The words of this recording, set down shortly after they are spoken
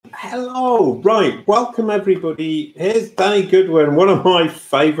Hello, right. Welcome, everybody. Here's Danny Goodwin, one of my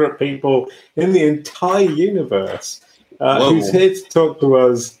favorite people in the entire universe, who's here to talk to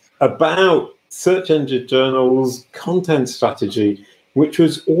us about Search Engine Journal's content strategy, which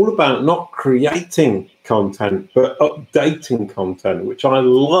was all about not creating content, but updating content, which I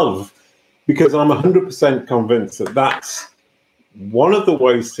love because I'm 100% convinced that that's one of the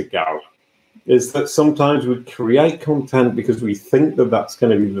ways to go. Is that sometimes we create content because we think that that's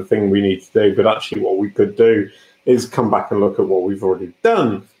going to be the thing we need to do, but actually what we could do is come back and look at what we've already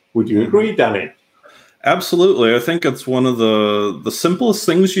done. Would you agree, Danny? Absolutely. I think it's one of the simplest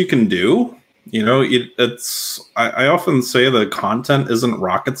things you can do. You know, I often say that content isn't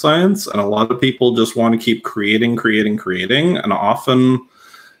rocket science, and a lot of people just want to keep creating, and often,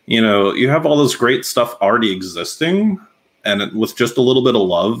 you know, you have all this great stuff already existing. And with just a little bit of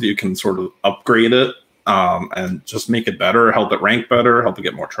love, you can sort of upgrade it and just make it better, help it rank better, help it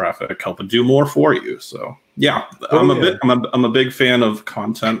get more traffic, help it do more for you. So yeah, I'm a big fan of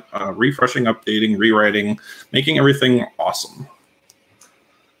content, refreshing, updating, rewriting, making everything awesome.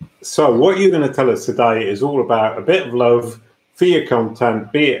 So what you're going to tell us today is all about a bit of love for your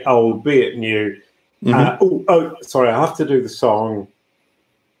content, be it old, be it new. Sorry, I have to do the song.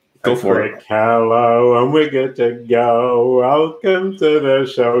 Go for it. Hello, and we're good to go. Welcome to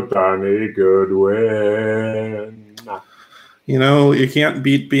the show, Danny Goodwin. You know, you can't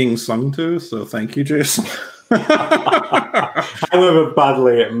beat being sung to, so thank you, Jason. However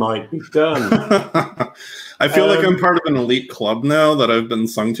badly it might be done. I feel like I'm part of an elite club now that I've been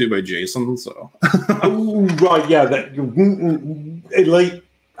sung to by Jason, so. Right, yeah, that elite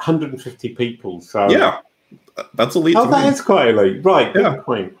 150 people, so. Yeah, that's elite. Oh, that is quite elite. Right, good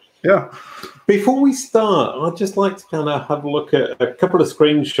point. Yeah. Before we start, I'd just like to kind of have a look at a couple of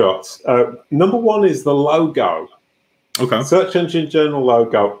screenshots. Number one is the logo. Okay. Search Engine Journal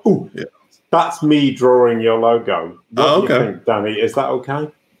logo. Ooh, yeah. That's me drawing your logo. What do you think, Danny? Is that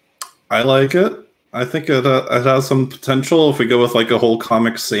okay? I like it. I think it has some potential. If we go with like a whole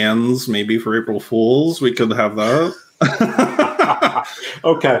Comic Sans, maybe for April Fools, we could have that.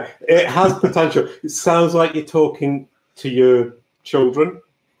 Okay, it has potential. It sounds like you're talking to your children.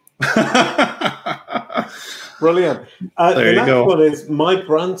 Brilliant. The next one is my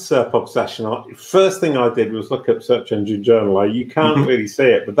brand SERP obsession. First thing I did was look up Search Engine Journal. You can't really see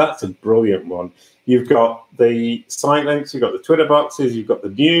it, but that's a brilliant one. You've got the site links, you've got the Twitter boxes, you've got the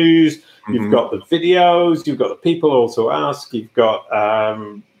news, you've got the videos, you've got the people also ask, you've got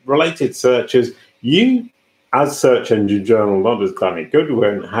related searches. You, as Search Engine Journal, not as Danny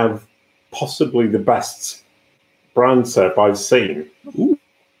Goodwin, have possibly the best brand SERP I've seen. Ooh.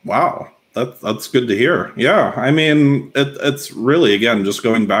 Wow, that's good to hear. Yeah, I mean, it's really, again, just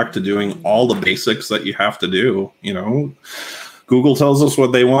going back to doing all the basics that you have to do. You know, Google tells us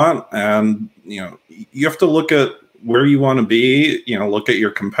what they want, and, you know, you have to look at where you want to be, you know, look at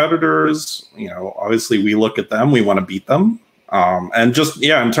your competitors. You know, obviously we look at them, we want to beat them. And just,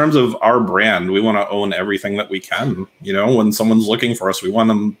 yeah, in terms of our brand, we want to own everything that we can. You know, when someone's looking for us, we want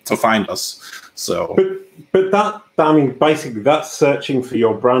them to find us. So, but that, I mean, basically, that's searching for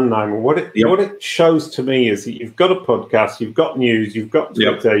your brand name. What it shows to me is that you've got a podcast, you've got news, you've got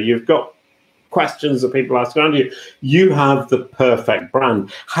Twitter, you've got questions that people ask around you. You have the perfect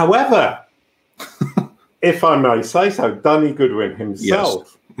brand. However, if I may say so, Danny Goodwin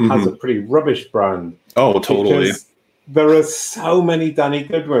himself has a pretty rubbish brand. Oh, totally. Because there are so many Danny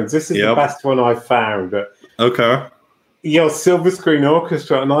Goodwins. This is the best one I've found. Okay. Your Silver Screen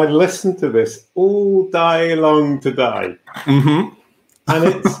Orchestra, and I listened to this all day long today. And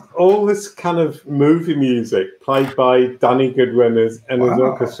it's all this kind of movie music played by Danny Goodwin and his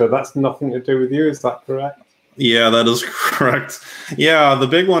orchestra. That's nothing to do with you, is that correct? Yeah, that is correct. Yeah, the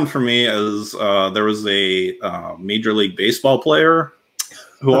big one for me is there was a Major League Baseball player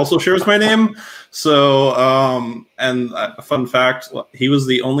who also shares my name. So, and a fun fact, he was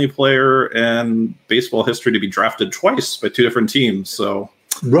the only player in baseball history to be drafted twice by two different teams. So,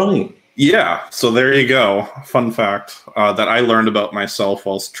 right. Yeah. So there you go. Fun fact that I learned about myself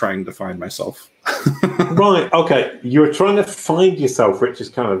whilst trying to find myself. Right. Okay. You were trying to find yourself, which is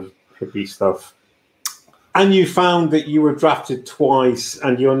kind of hippie stuff. And you found that you were drafted twice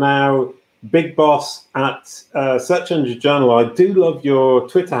and you're now big boss at Search Engine Journal. I do love your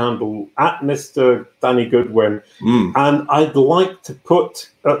Twitter handle at Mr. Danny Goodwin. And I'd like to put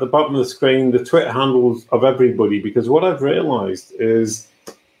at the bottom of the screen the Twitter handles of everybody, because what I've realized is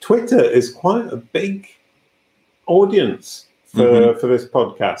Twitter is quite a big audience for this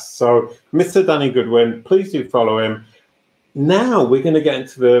podcast. So Mr. Danny Goodwin, please do follow him. Now we're going to get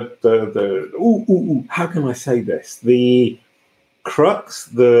into the how can I say this? The crux,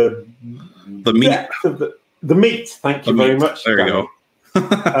 the meat of the meat. Thank you very much. There Danny. you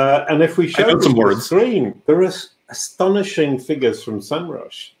go. And if we show some the words. screen, there are astonishing figures from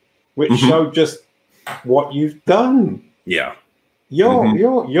Sunrush, which show just what you've done. Yeah,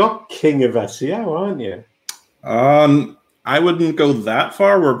 you're king of SEO, aren't you? I wouldn't go that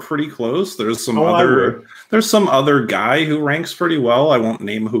far. We're pretty close. There's some other guy who ranks pretty well. I won't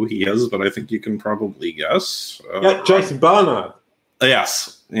name who he is, but I think you can probably guess. Jason Barnard.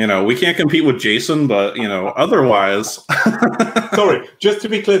 Yes. We can't compete with Jason, but, otherwise. Sorry, just to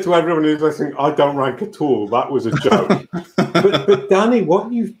be clear to everyone who's listening, I don't rank at all. That was a joke. but Danny,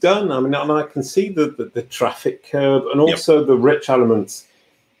 what you've done, and I can see the traffic curve and also the rich elements.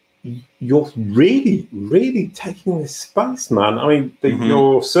 You're really, really taking this space, man. I mean,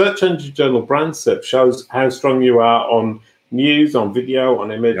 your search engine journal brand SIP shows how strong you are on news, on video,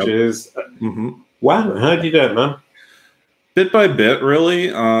 on images. Wow, how do you do it, man? Bit by bit, really.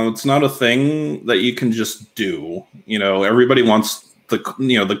 It's not a thing that you can just do. Everybody wants the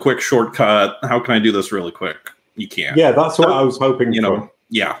quick shortcut. How can I do this really quick? You can't. Yeah, that's what I was hoping for.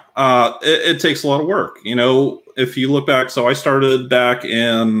 Yeah, it takes a lot of work. If you look back, so I started back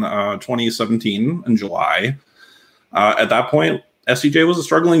in 2017 in July. At that point, SEJ was a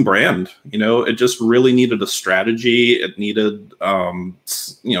struggling brand. It just really needed a strategy. It needed,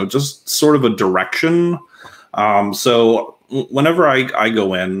 just sort of a direction. So whenever I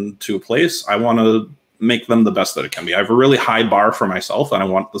go into a place, I want to make them the best that it can be. I have a really high bar for myself, and I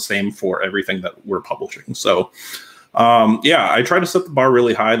want the same for everything that we're publishing. So, I try to set the bar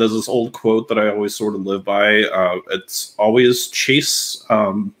really high. There's this old quote that I always sort of live by. It's always chase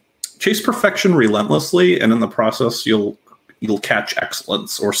perfection relentlessly, and in the process, you'll catch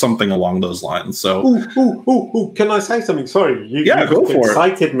excellence or something along those lines. So, can I say something? Sorry, you go for it.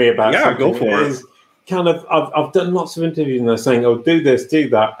 Excited me about. Yeah, go for it. Kind of, I've done lots of interviews and they're saying, "Oh, do this, do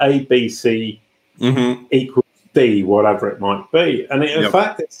that, A, B, C equals D, whatever it might be." And in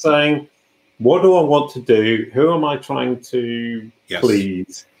fact, it's saying, "What do I want to do? Who am I trying to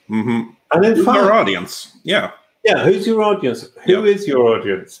please?" And in who's fact, our audience? Yeah, who's your audience? Who is your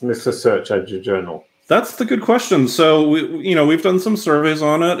audience, Mr. Search Engine Journal? That's the good question. So we've done some surveys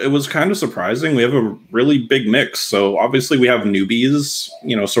on it. It was kind of surprising. We have a really big mix. So obviously we have newbies,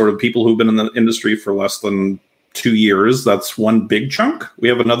 sort of people who've been in the industry for less than 2 years. That's one big chunk. We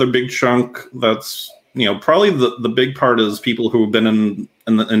have another big chunk that's, probably the big part is people who have been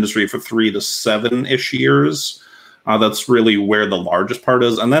in the industry for 3 to 7-ish years. That's really where the largest part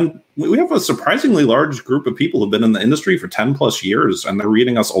is. And then we have a surprisingly large group of people who've been in the industry for 10 plus years, and they're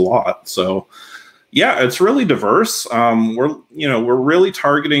reading us a lot. So yeah, it's really diverse. We're really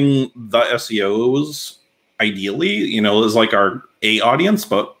targeting the SEOs ideally, as like our A audience,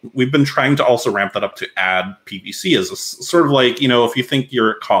 but we've been trying to also ramp that up to add PPC as a sort of like, if you think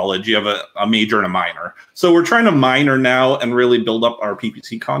you're at college, you have a major and a minor. So we're trying to minor now and really build up our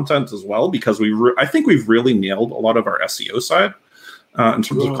PPC content as well, because I think we've really nailed a lot of our SEO side. In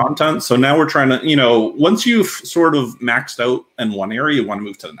terms of content. So now we're trying to, once you've sort of maxed out in one area, you want to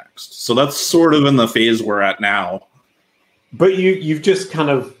move to the next. So that's sort of in the phase we're at now. But you've just kind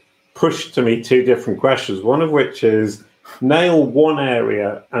of pushed to me 2 different questions, one of which is nail one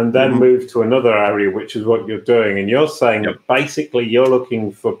area and then move to another area, which is what you're doing. And you're saying that basically you're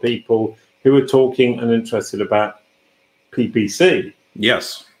looking for people who are talking and interested about PPC.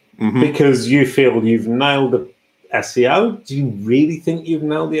 Yes. Because you feel you've nailed the SEO. Do you really think you've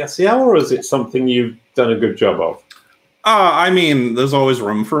nailed the SEO, or is it something you've done a good job of? There's always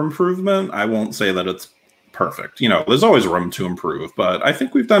room for improvement. I won't say that it's perfect. There's always room to improve, but I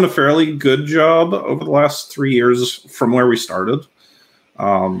think we've done a fairly good job over the last 3 years from where we started.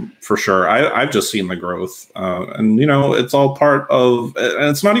 For sure. I've just seen the growth. And it's all part of, and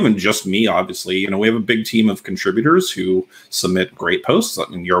it's not even just me, obviously. We have a big team of contributors who submit great posts. I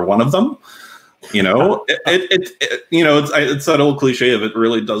mean, you're one of them. It's that old cliche of it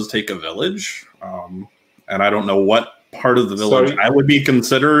really does take a village. And I don't know what part of the village I would be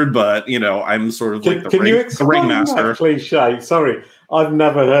considered, but I'm sort of like the ringmaster. That cliche? Sorry, I've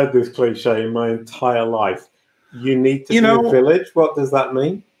never heard this cliche in my entire life. You need to be a village. What does that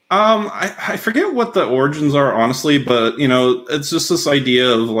mean? I forget what the origins are, honestly, but it's just this idea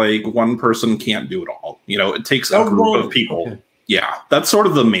of like one person can't do it all. It takes a group of people. Okay. Yeah, that's sort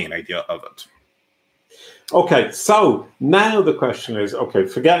of the main idea of it. Okay, so now the question is,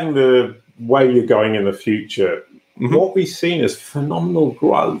 forgetting the way you're going in the future, what we've seen is phenomenal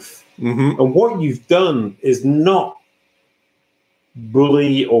growth. And what you've done is not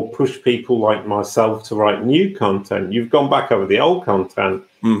bully or push people like myself to write new content. You've gone back over the old content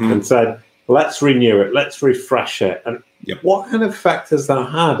and said, let's renew it, let's refresh it. And what kind of effect has that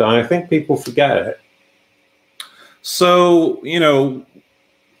had? I think people forget it. So,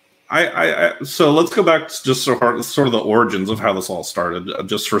 so let's go back to just sort of the origins of how this all started,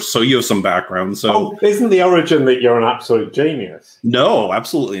 so you have some background. So, isn't the origin that you're an absolute genius? No,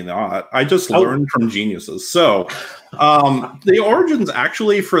 absolutely not. I just learned from geniuses. So, the origins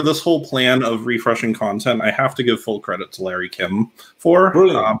actually for this whole plan of refreshing content, I have to give full credit to Larry Kim for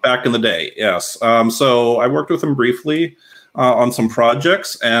back in the day. Yes. So I worked with him briefly on some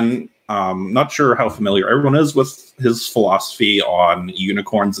projects, and not sure how familiar everyone is with his philosophy on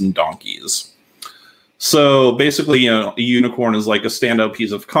unicorns and donkeys. So basically, a unicorn is like a standout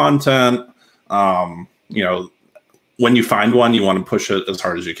piece of content. When you find one, you want to push it as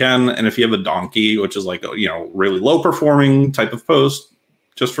hard as you can. And if you have a donkey, which is like a, really low performing type of post,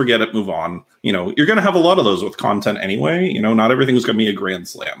 just forget it, move on. You're going to have a lot of those with content anyway. Not everything's going to be a grand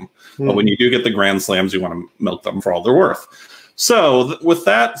slam. But when you do get the grand slams, you want to milk them for all they're worth. So with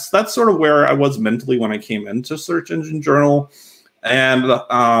that, that's sort of where I was mentally when I came into Search Engine Journal. And,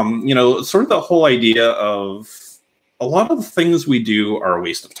 sort of the whole idea of a lot of the things we do are a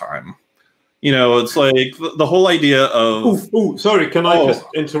waste of time. It's like the whole idea of... Sorry, can I just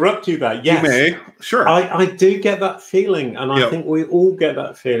interrupt you there? Yes. You may. Sure. I do get that feeling, and I think we all get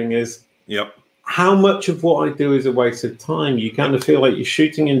that feeling is how much of what I do is a waste of time. You kind of feel like you're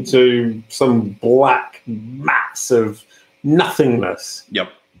shooting into some black mass of nothingness.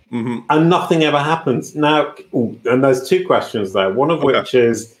 And nothing ever happens. Now, and there's two questions there. One of which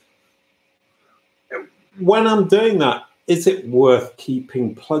is, when I'm doing that, is it worth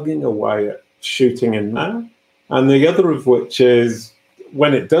keeping plugging away at shooting in now? And the other of which is,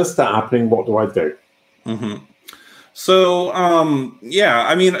 when it does start happening, what do I do? So,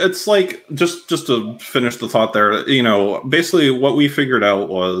 it's like, just to finish the thought there, basically what we figured out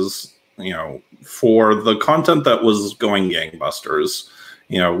was, for the content that was going gangbusters,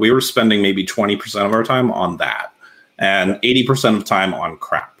 we were spending maybe 20% of our time on that and 80% of time on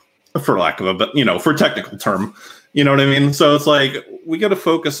crap, for lack of a, for technical term. You know what I mean? So it's like, we got to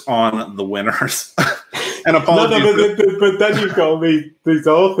focus on the winners. And apologies. But then you've got these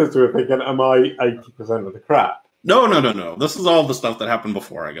authors who are thinking, am I 80% of the crap? No. This is all the stuff that happened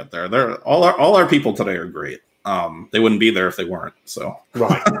before I got there. All our people today are great. They wouldn't be there if they weren't. So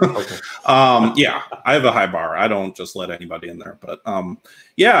right. Okay. I have a high bar. I don't just let anybody in there. But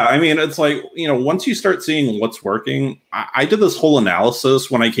it's like, once you start seeing what's working, I did this whole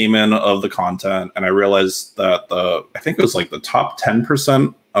analysis when I came in of the content, and I realized that I think it was like the top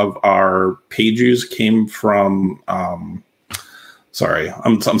 10% of our page views came from sorry,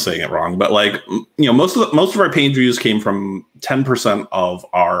 I'm saying it wrong, but like, most of our page views came from 10% of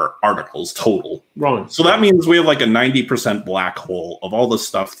our articles total. Right. So that means we have like a 90% black hole of all the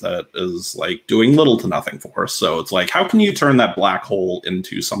stuff that is like doing little to nothing for us. So it's like, how can you turn that black hole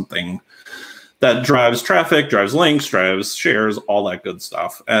into something that drives traffic, drives links, drives shares, all that good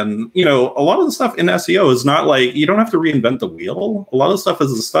stuff? And, a lot of the stuff in SEO is not like, you don't have to reinvent the wheel. A lot of stuff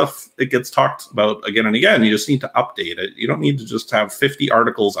is the stuff that gets talked about again and again. You just need to update it. You don't need to just have 50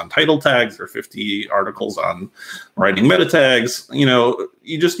 articles on title tags or 50 articles on writing meta tags.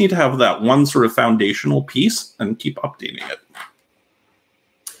 You just need to have that one sort of foundational piece and keep updating it.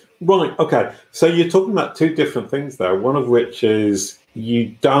 Right. Okay. So you're talking about two different things there. One of which is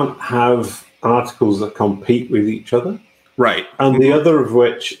you don't have articles that compete with each other. Right. And the other of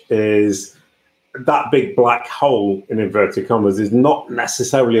which is that big black hole, in inverted commas, is not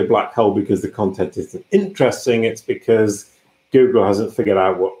necessarily a black hole because the content isn't interesting. It's because Google hasn't figured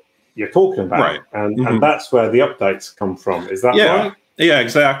out what you're talking about. Right. And that's where the updates come from. Is that right? Yeah,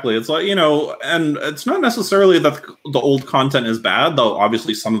 exactly. It's like, and it's not necessarily that the old content is bad, though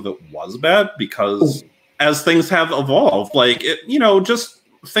obviously some of it was bad because as things have evolved, like, just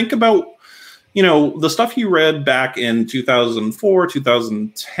think about, the stuff you read back in 2004,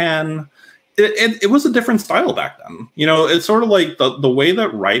 2010, it was a different style back then. It's sort of like the way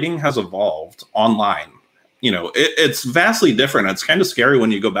that writing has evolved online. It's vastly different. It's kind of scary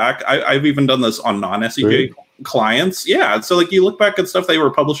when you go back. I've even done this on non-SEJ clients. Yeah. So like you look back at stuff they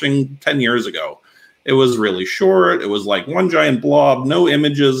were publishing 10 years ago. It was really short. It was like one giant blob, no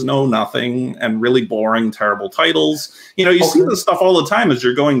images, no nothing, and really boring, terrible titles. You see this stuff all the time as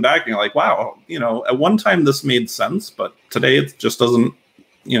you're going back and you're like, wow, at one time this made sense, but today it just doesn't,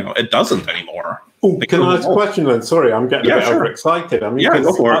 it doesn't anymore. Can I ask a question then? Sorry, I'm getting a bit overexcited. I mean,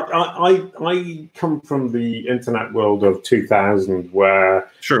 go for it. I come from the internet world of 2000 where,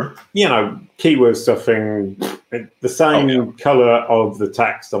 keyword stuffing, the same color of the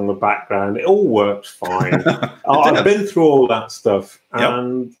text on the background, it all worked fine. I've been through all that stuff.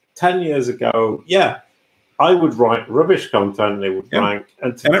 And 10 years ago, I would write rubbish content and it would rank.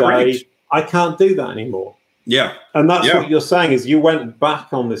 And today, I can't do that anymore. Yeah. And that's what you're saying is you went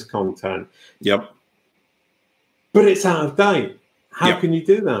back on this content. Yep. But it's out of date. How can you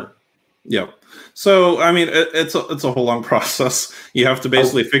do that? Yep. So, I mean, it's a whole long process. You have to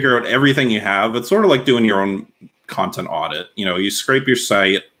basically figure out everything you have. It's sort of like doing your own content audit. You know, you scrape your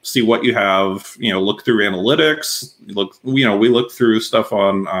site, see what you have, you know, look through analytics, we look through stuff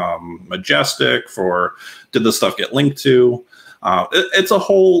on Majestic for did this stuff get linked to? It's a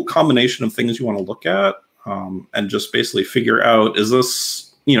whole combination of things you want to look at and just basically figure out, is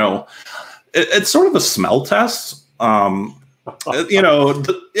this, you know, it's sort of a smell test. You know,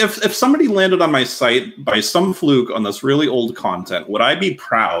 if somebody landed on my site by some fluke on this really old content, would I be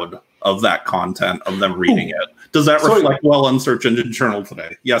proud of that content, of them reading it? Does that reflect well on Search Engine Journal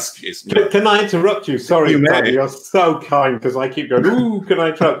today? Yes, Jason. Can I interrupt you? Sorry, you're so kind, because I keep going, ooh, can I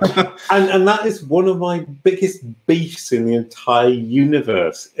interrupt? and that is one of my biggest beefs in the entire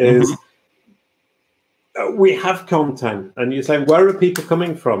universe is we have content, and you say, where are people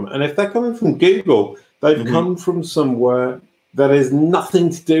coming from? And if they're coming from Google, they've come from somewhere that has nothing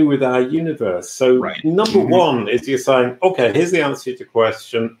to do with our universe. So number one is you're saying, okay, here's the answer to your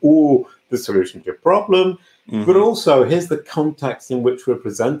question or the solution to your problem, but also here's the context in which we're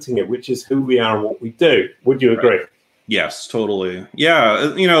presenting it, which is who we are and what we do. Would you agree? Yes, totally.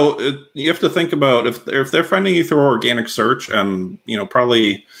 Yeah, you know, you have to think about if they're finding you through organic search, and, you know,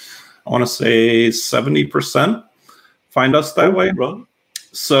 probably, I want to say 70% find us that way. Right.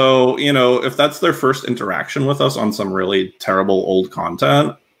 So, you know, if that's their first interaction with us on some really terrible old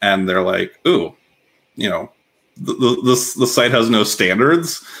content, and they're like, ooh, you know, the site has no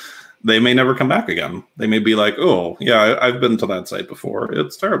standards, they may never come back again. They may be like, oh, yeah, I've been to that site before.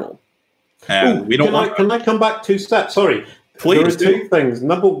 It's terrible. And we don't want... Can I come back 2 steps? Sorry. Please. There are 2 things.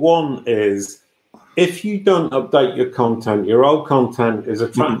 Number one is, if you don't update your content, your old content is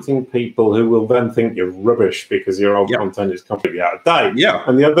attracting people who will then think you're rubbish because your old content is completely out of date. Yeah.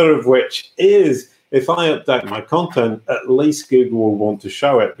 And the other of which is, if I update my content, at least Google will want to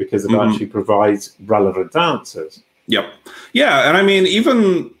show it because it actually provides relevant answers. Yep. Yeah. And I mean,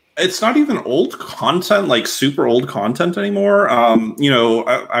 even it's not even old content, like super old content anymore. You know,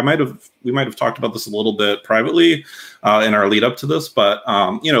 we might have talked about this a little bit privately in our lead up to this, but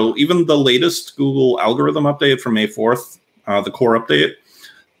you know, even the latest Google algorithm update from May 4th, the core update,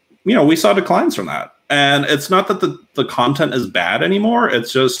 you know, we saw declines from that. And it's not that the content is bad anymore.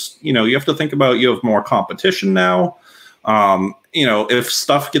 It's just, you know, you have to think about, you have more competition now. You know, if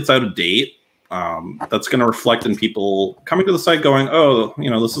stuff gets out of date, that's going to reflect in people coming to the site going, oh, you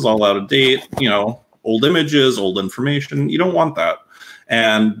know, this is all out of date, you know, old images, old information. You don't want that.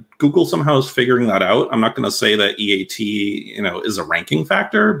 And Google somehow is figuring that out. I'm not going to say that EAT, you know, is a ranking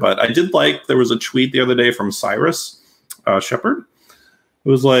factor, but I did like, there was a tweet the other day from Cyrus Shepard. It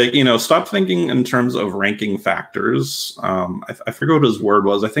was like, you know, stop thinking in terms of ranking factors. I forget what his word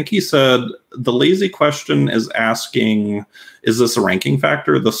was. I think he said the lazy question is asking, is this a ranking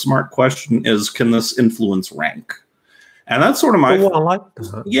factor? The smart question is, can this influence rank? And that's sort of my,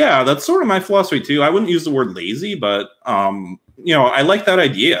 that's sort of my philosophy too. I wouldn't use the word lazy, but, you know, I like that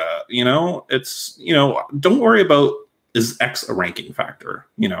idea. You know, it's, you know, don't worry about, is X a ranking factor?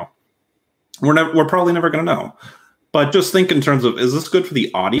 You know, we're probably never going to know. But just think in terms of, is this good for the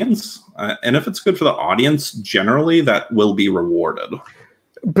audience? And if it's good for the audience, generally that will be rewarded.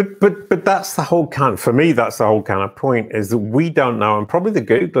 But that's the whole for me, that's the whole kind of point, is that we don't know, and probably the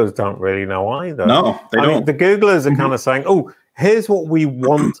Googlers don't really know either. No, they don't. Mean, the Googlers are kind of saying, oh, here's what we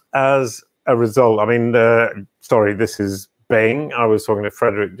want as a result. I mean, this is Bing. I was talking to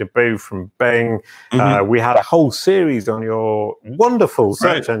Frederick Debut from Bing. We had a whole series on your wonderful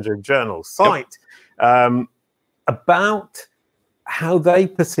Search Engine Journal site. About how they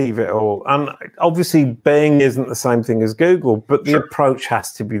perceive it all. And obviously Bing isn't the same thing as Google, but the approach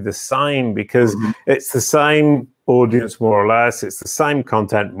has to be the same, because it's the same audience, more or less. It's the same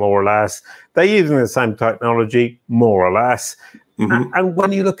content, more or less. They're using the same technology, more or less. And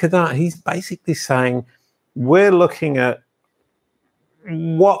when you look at that, he's basically saying, we're looking at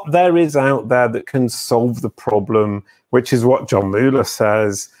what there is out there that can solve the problem, which is what John Mueller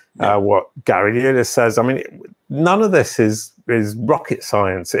says, what Gary Illyes says. I mean, none of this is rocket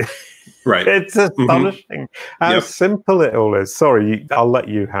science. Right. It's astonishing how simple it all is. Sorry, I'll let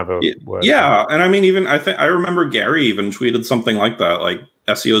you have a word. Yeah, and I mean, even I remember Gary even tweeted something like that, like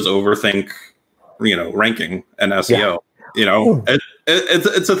SEOs overthink, you know, ranking and SEO. You know,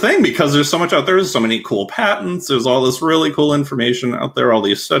 it's a thing because there's so much out there. There's so many cool patents. There's all this really cool information out there, all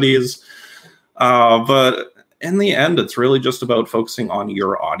these studies. But in the end, it's really just about focusing on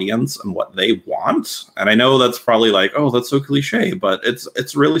your audience and what they want. And I know that's probably like, oh, that's so cliche, but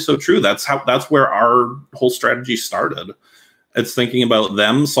it's really so true. That's where our whole strategy started. It's thinking about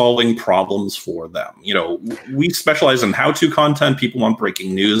them solving problems for them. You know, we specialize in how-to content. People want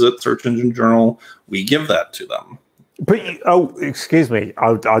breaking news at Search Engine Journal. We give that to them. But excuse me,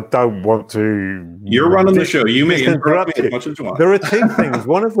 I don't want to. You're running the show. You may interrupt me as much as you want. There are two things.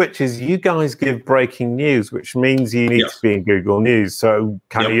 One of which is you guys give breaking news, which means you need to be in Google News. So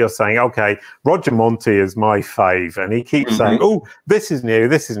you're saying, okay, Roger Monti is my fave, and he keeps saying, oh, this is new,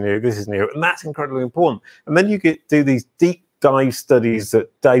 this is new, this is new, and that's incredibly important. And then you do these deep dive studies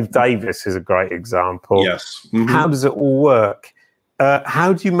that Dave Davis is a great example. Yes. How does it all work?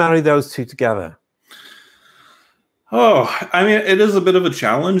 How do you marry those two together? Oh, I mean, it is a bit of a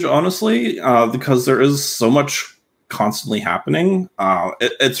challenge, honestly, because there is so much constantly happening.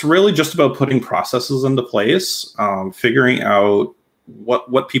 It's really just about putting processes into place, figuring out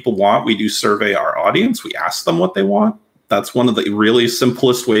what people want. We do survey our audience. We ask them what they want. That's one of the really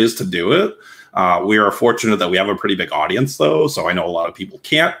simplest ways to do it. We are fortunate that we have a pretty big audience, though, so I know a lot of people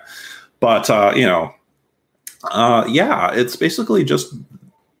can't. But, it's basically just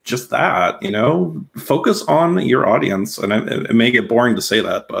that, focus on your audience. And it may get boring to say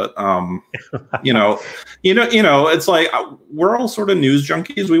that, but it's like we're all sort of news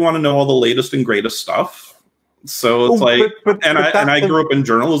junkies. We want to know all the latest and greatest stuff. So it's I grew up in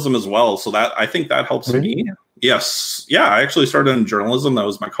journalism as well, so that I think that helps me. Yes, yeah, I actually started in journalism. That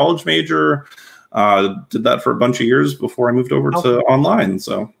was my college major. Did that for a bunch of years before I moved over to online.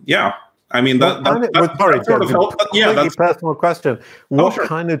 So yeah. I mean, that's sort of helped. Yeah, that's a personal question. What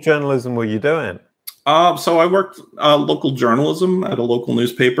kind of journalism were you doing? So I worked local journalism at a local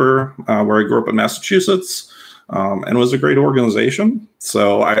newspaper where I grew up in Massachusetts, and it was a great organization.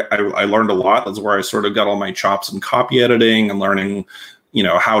 So I learned a lot. That's where I sort of got all my chops in copy editing and learning,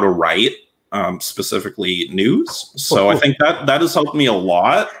 how to write, specifically news. So I think that has helped me a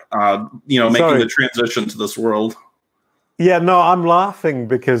lot, making the transition to this world. Yeah, no, I'm laughing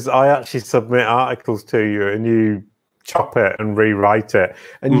because I actually submit articles to you and you chop it and rewrite it.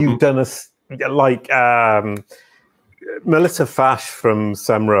 And you've done Melissa Fash from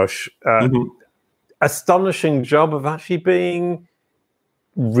SEMrush, astonishing job of actually being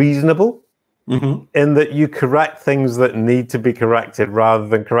reasonable in that you correct things that need to be corrected rather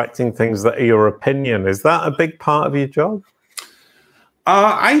than correcting things that are your opinion. Is that a big part of your job?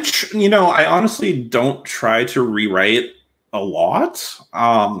 I honestly don't try to rewrite a lot.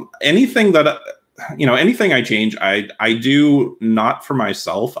 Anything I change, I do not for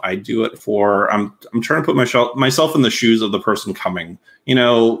myself. I do it for, I'm trying to put myself in the shoes of the person coming.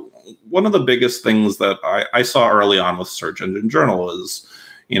 One of the biggest things that I saw early on with Search Engine Journal is,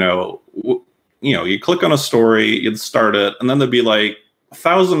 you click on a story, you'd start it, and then there'd be like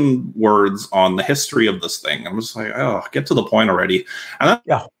 1,000 words on the history of this thing. I'm just like, oh, get to the point already. And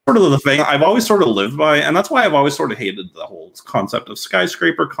that's sort of the thing I've always sort of lived by. And that's why I've always sort of hated the whole concept of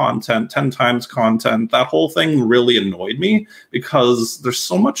skyscraper content, 10 times content. That whole thing really annoyed me because there's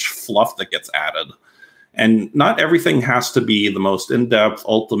so much fluff that gets added. And not everything has to be the most in-depth,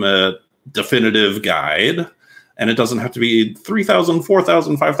 ultimate, definitive guide. And it doesn't have to be 3,000,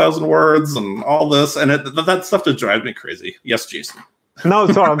 4,000, 5,000 words and all this. And that stuff just drives me crazy. Yes, Jason. No,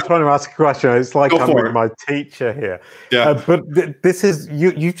 sorry, I'm trying to ask a question. It's like I'm with my teacher here. Yeah. But this is,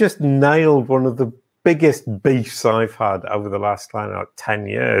 you just nailed one of the biggest beefs I've had over the last 10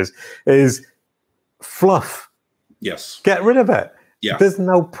 years is fluff. Yes. Get rid of it. Yeah. There's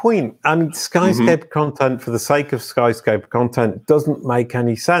no point. I mean, skyscraper content for the sake of skyscraper content doesn't make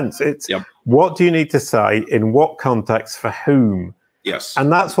any sense. It's what do you need to say in what context for whom? Yes.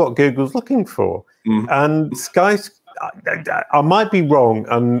 And that's what Google's looking for. And I might be wrong,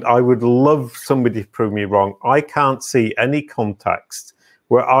 and I would love somebody to prove me wrong. I can't see any context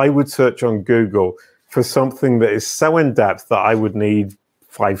where I would search on Google for something that is so in-depth that I would need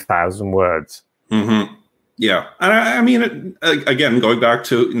 5,000 words. Yeah. And I mean, again, going back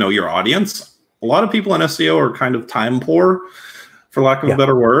to, your audience, a lot of people in SEO are kind of time poor, for lack of a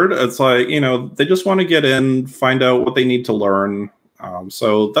better word. It's like, they just want to get in, find out what they need to learn.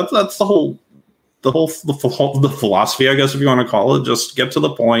 So that's the philosophy, I guess, if you want to call it. Just get to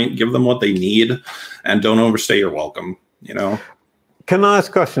the point, give them what they need, and don't overstay your welcome, Can I ask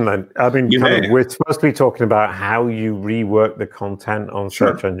a question then? I mean, we're supposed to be talking about how you rework the content on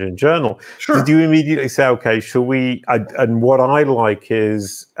Search Engine Journal. Did you immediately say, okay, shall we? And what I like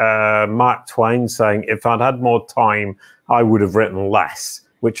is Mark Twain saying, if I'd had more time, I would have written less,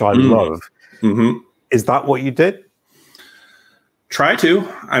 which I love. Is that what you did? Try to.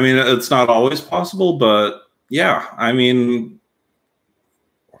 I mean, it's not always possible, but Yeah, I mean,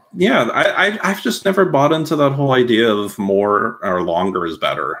 yeah, I've just never bought into that whole idea of more or longer is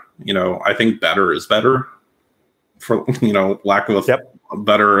better. You know, I think better is better, for lack of a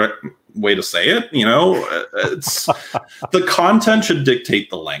better way to say it. You know, it's the content should dictate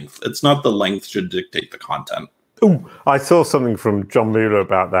the length. It's not the length should dictate the content. Oh, I saw something from John Mueller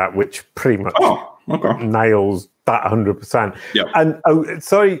about that, which pretty much nails that 100%. Yeah. And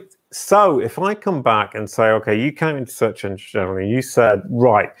sorry. So if I come back and say, okay, you came into Search Engine Journal and you said,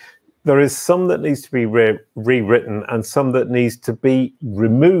 right, there is some that needs to be rewritten and some that needs to be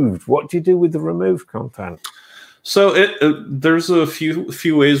removed. What do you do with the removed content? So there's a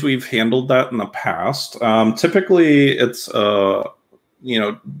few ways we've handled that in the past. Typically, it's our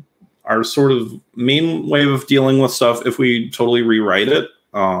sort of main way of dealing with stuff. If we totally rewrite it,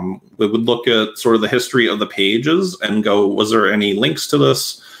 we would look at sort of the history of the pages and go, was there any links to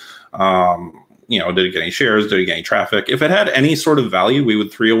this? Did it get any shares? Did it get any traffic? If it had any sort of value, we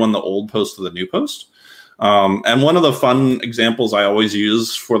would 301 the old post to the new post. And one of the fun examples I always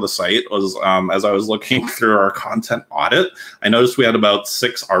use for the site was, as I was looking through our content audit, I noticed we had about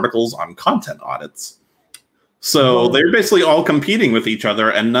 6 articles on content audits. So they're basically all competing with each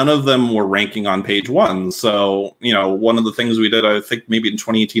other, and none of them were ranking on page 1. So, one of the things we did, I think maybe in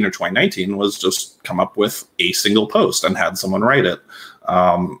 2018 or 2019, was just come up with a single post and had someone write it.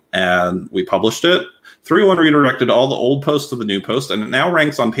 And we published it. 301 redirected all the old posts to the new post, and it now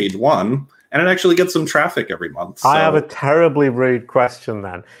ranks on page 1, and it actually gets some traffic every month. So. I have a terribly rude question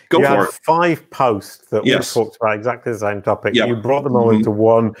then. Go for it. 5 posts that we talked about exactly the same topic. Yep. You brought them all into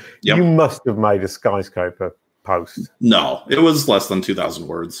one. Yep. You must have made a skyscraper post. No, it was less than 2,000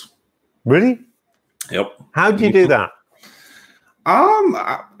 words. Really? Yep. How do you do that?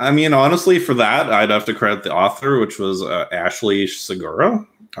 I mean, honestly, for that, I'd have to credit the author, which was Ashley Segura.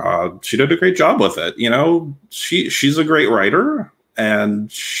 She did a great job with it. She's a great writer,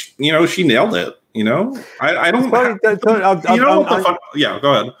 and she nailed it. I don't. Yeah,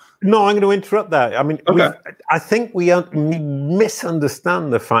 go ahead. No, I'm going to interrupt that. I mean, I think we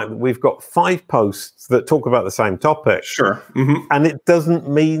misunderstand the fact that we've got 5 posts that talk about the same topic. Sure. Mm-hmm. And it doesn't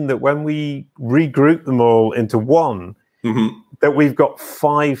mean that when we regroup them all into one, that we've got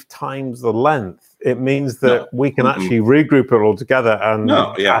 5 times the length. It means that we can actually regroup it all together. And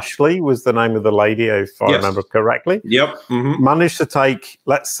Ashley was the name of the lady, if I remember correctly. Yep. Managed to take,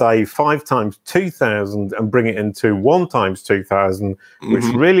 let's say, 5 times 2,000 and bring it into 1 times 2,000, which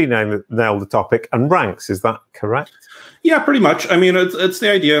really nailed the topic and ranks. Is that correct? Yeah, pretty much. I mean, it's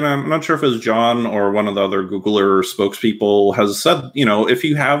the idea, and I'm not sure if it's John or one of the other Googler spokespeople has said, if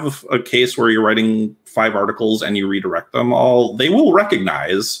you have a case where you're writing 5 articles and you redirect them all, they will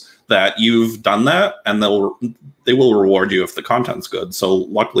recognize that you've done that, and they will reward you if the content's good. So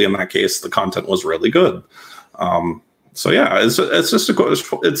luckily in that case, the content was really good. So yeah, it's just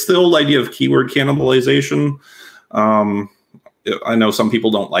it's the old idea of keyword cannibalization. I know some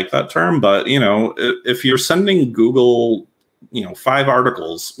people don't like that term, but if you're sending Google, 5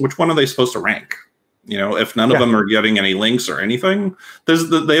 articles, which one are they supposed to rank? If none of them are getting any links or anything,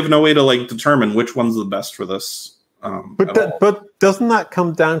 they have no way to determine which one's the best for this. But doesn't that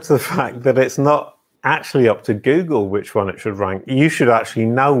come down to the fact that it's not actually up to Google which one it should rank? You should actually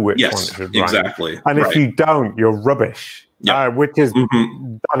know which one it should rank. Exactly. And if you don't, you're rubbish. Which is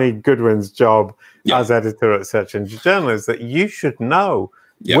Danny Goodwin's job as editor at Search Engine Journal, is that you should know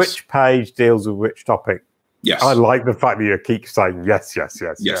which page deals with which topic. Yes. I like the fact that you keep saying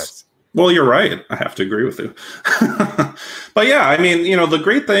yes. Well, you're right. I have to agree with you. But yeah, I mean, the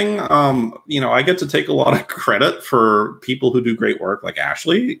great thing, I get to take a lot of credit for people who do great work like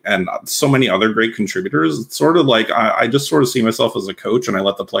Ashley and so many other great contributors. It's sort of like I just sort of see myself as a coach, and I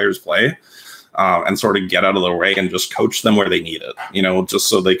let the players play and sort of get out of their way and just coach them where they need it, just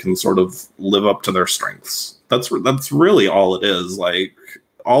so they can sort of live up to their strengths. That's really all it is. Like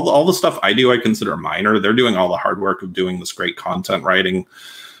all the stuff I do, I consider minor. They're doing all the hard work of doing this great content writing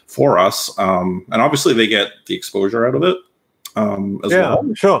for us, and obviously they get the exposure out of it as well.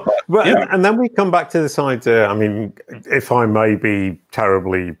 Sure. And then we come back to this idea, I mean, if I may be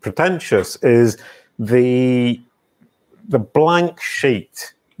terribly pretentious, is the blank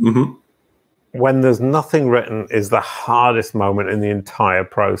sheet when there's nothing written is the hardest moment in the entire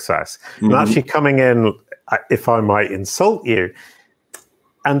process. And actually coming in, if I might insult you,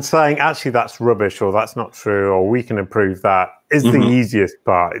 and saying, actually, that's rubbish, or that's not true, or we can improve that, is the easiest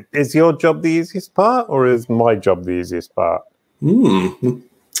part. Is your job the easiest part, or is my job the easiest part?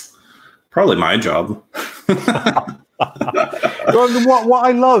 Probably my job. Well, what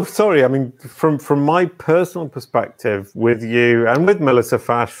I love, sorry, I mean, from my personal perspective with you and with Melissa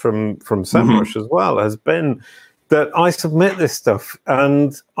Fash from SEMrush as well, has been that I submit this stuff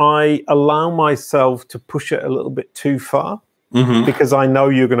and I allow myself to push it a little bit too far because I know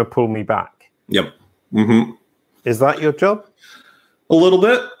you're going to pull me back. Yep. Is that your job? A little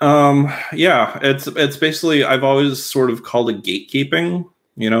bit. Yeah, it's basically, I've always sort of called it gatekeeping.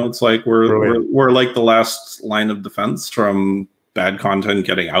 You know, it's like we're like the last line of defense from bad content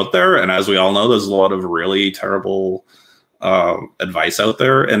getting out there. And as we all know, there's a lot of really terrible advice out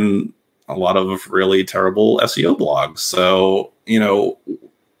there and a lot of really terrible SEO blogs. So, you know,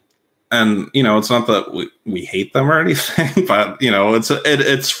 and, you know, it's not that we hate them or anything, but, you know, it's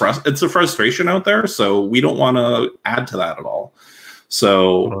a frustration out there. So we don't want to add to that at all.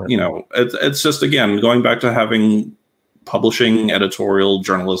 So, you know, it's just, again, going back to having publishing editorial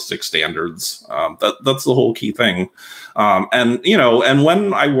journalistic standards. That's the whole key thing. And, you know, and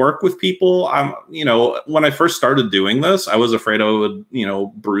when I work with people, you know, when I first started doing this, I was afraid I would, you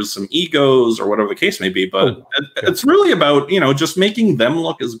know, bruise some egos or whatever the case may be. But it's really about, you know, just making them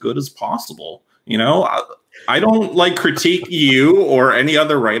look as good as possible. You know, I don't like critique you or any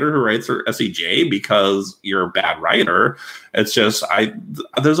other writer who writes for SEJ because you're a bad writer. It's just,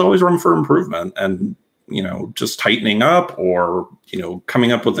 there's always room for improvement, and, you know, just tightening up or, you know,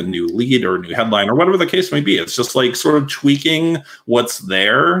 coming up with a new lead or a new headline or whatever the case may be. It's just like sort of tweaking what's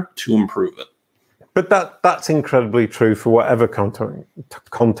there to improve it. But that's incredibly true for whatever content,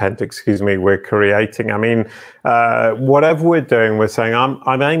 we're creating. I mean, whatever we're doing, we're saying,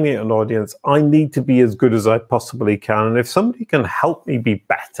 I'm aiming at an audience. I need to be as good as I possibly can. And if somebody can help me be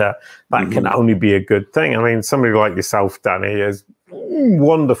better, that can only be a good thing. I mean, somebody like yourself, Danny, is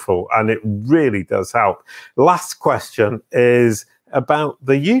wonderful, and it really does help. Last question is about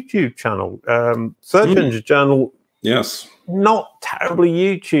the YouTube channel. Search Engine Journal. Yes. Not terribly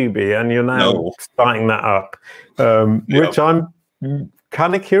YouTubey, and you're now starting that up, which I'm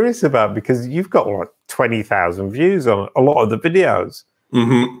kind of curious about because you've got like 20,000 views on a lot of the videos.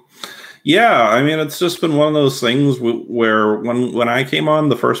 Yeah, I mean, it's just been one of those things where when I came on,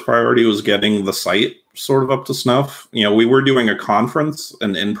 the first priority was getting the site sort of up to snuff. You know, we were doing a conference,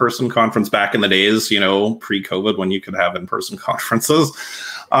 an in-person conference back in the days, you know, pre-COVID, when you could have in-person conferences.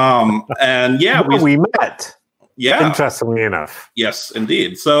 And yeah, we met. Yeah. Interestingly enough. Yes,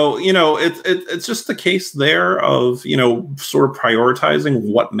 indeed. So, you know, it's just the case there of, you know, sort of prioritizing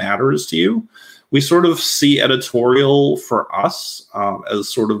what matters to you. We sort of see editorial for us as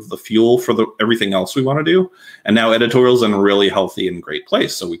sort of the fuel for everything else we want to do. And now editorial's in a really healthy and great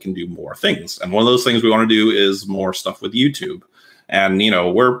place, so we can do more things. And one of those things we want to do is more stuff with YouTube. And, you know,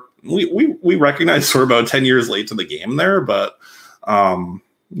 we recognize we're about 10 years late to the game there, but,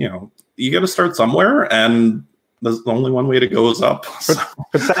 you know, you got to start somewhere, and the only one way to go is up.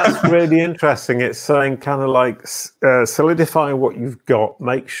 But that's really interesting. It's saying kind of like solidify what you've got,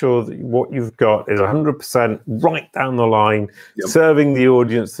 make sure that what you've got is 100% right down the line, serving the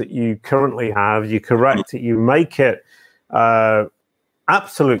audience that you currently have. You correct it, you make it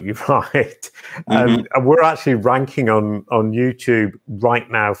absolutely right. And we're actually ranking on YouTube right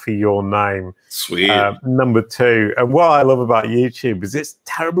now for your name. Sweet. Number 2. And what I love about YouTube is it's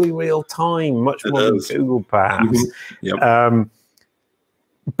terribly real time, much more than Google, perhaps.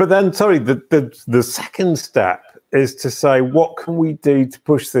 But then, sorry, the second step is to say, what can we do to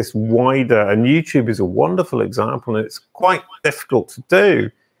push this wider? And YouTube is a wonderful example, and it's quite difficult to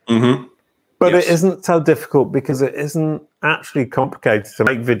do. But it isn't so difficult because it isn't actually complicated to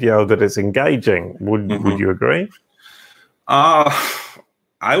make video that is engaging. Would you agree?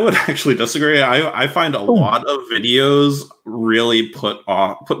 I would actually disagree. I find a lot of videos really put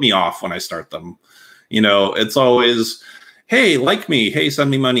me off when I start them. You know, it's always, hey, like me, hey,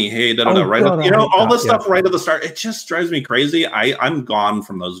 send me money, hey, right? You know, all this stuff right at the start. It just drives me crazy. I'm gone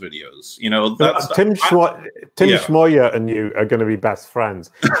from those videos. You know, Tim Schmoyer and you are going to be best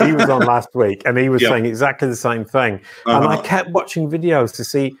friends. He was on last week, and he was saying exactly the same thing. And I kept watching videos to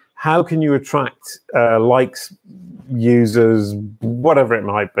see how can you attract likes, users, whatever it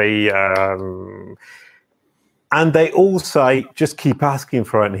might be. And they all say, just keep asking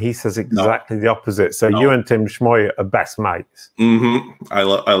for it. And he says exactly the opposite. So you and Tim Schmoyer are best mates. I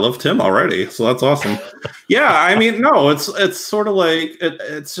love Tim already. So that's awesome. Yeah, I mean, no, it's sort of like,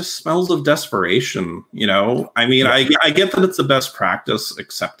 it just smells of desperation, you know? I mean, I get that it's the best practice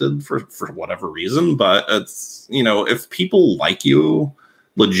accepted for whatever reason, but it's, you know, if people like you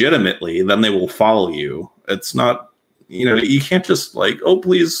legitimately, then they will follow you. It's not, you can't just like, oh,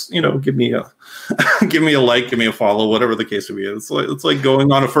 please, give me a give me a like, give me a follow, whatever the case would be. It's like going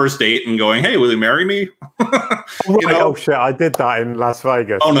on a first date and going, hey, will you marry me? Right. Oh shit, I did that in Las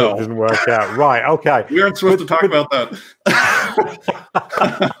Vegas. Oh no, it didn't work out. Right. Okay. We aren't supposed to talk about that.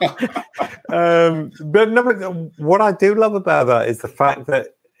 But what I do love about that is the fact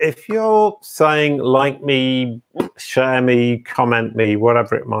that if you're saying like me, share me, comment me,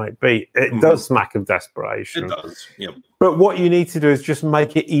 whatever it might be, it does smack of desperation. It does. Yep. But what you need to do is just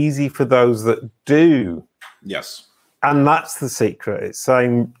make it easy for those that do. Yes. And that's the secret. It's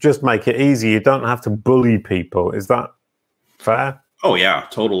saying just make it easy. You don't have to bully people. Is that fair? Oh, yeah,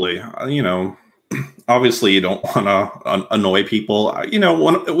 totally. Obviously, you don't want to annoy people.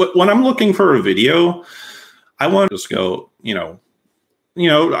 When I'm looking for a video, I want to just go,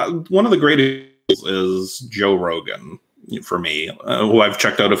 one of the greatest is Joe Rogan for me, who I've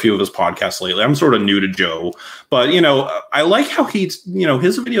checked out a few of his podcasts lately. I'm sort of new to Joe, but, I like how his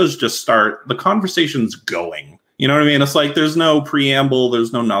videos just start, the conversation's going. You know what I mean? It's like there's no preamble,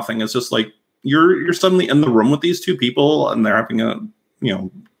 there's no nothing. It's just like you're suddenly in the room with these two people and they're having a,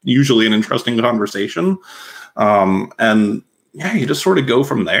 usually an interesting conversation. And yeah, you just sort of go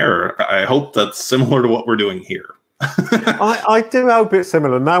from there. I hope that's similar to what we're doing here. I do hope it's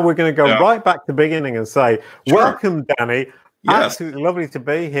similar. Now we're going to go right back to the beginning and say, welcome, Danny. Yes. Absolutely lovely to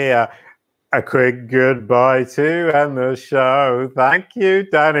be here. A quick goodbye to end the show. Thank you,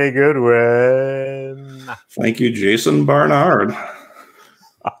 Danny Goodwin. Thank you, Jason Barnard.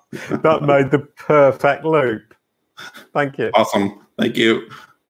 That made the perfect loop. Thank you. Awesome. Thank you.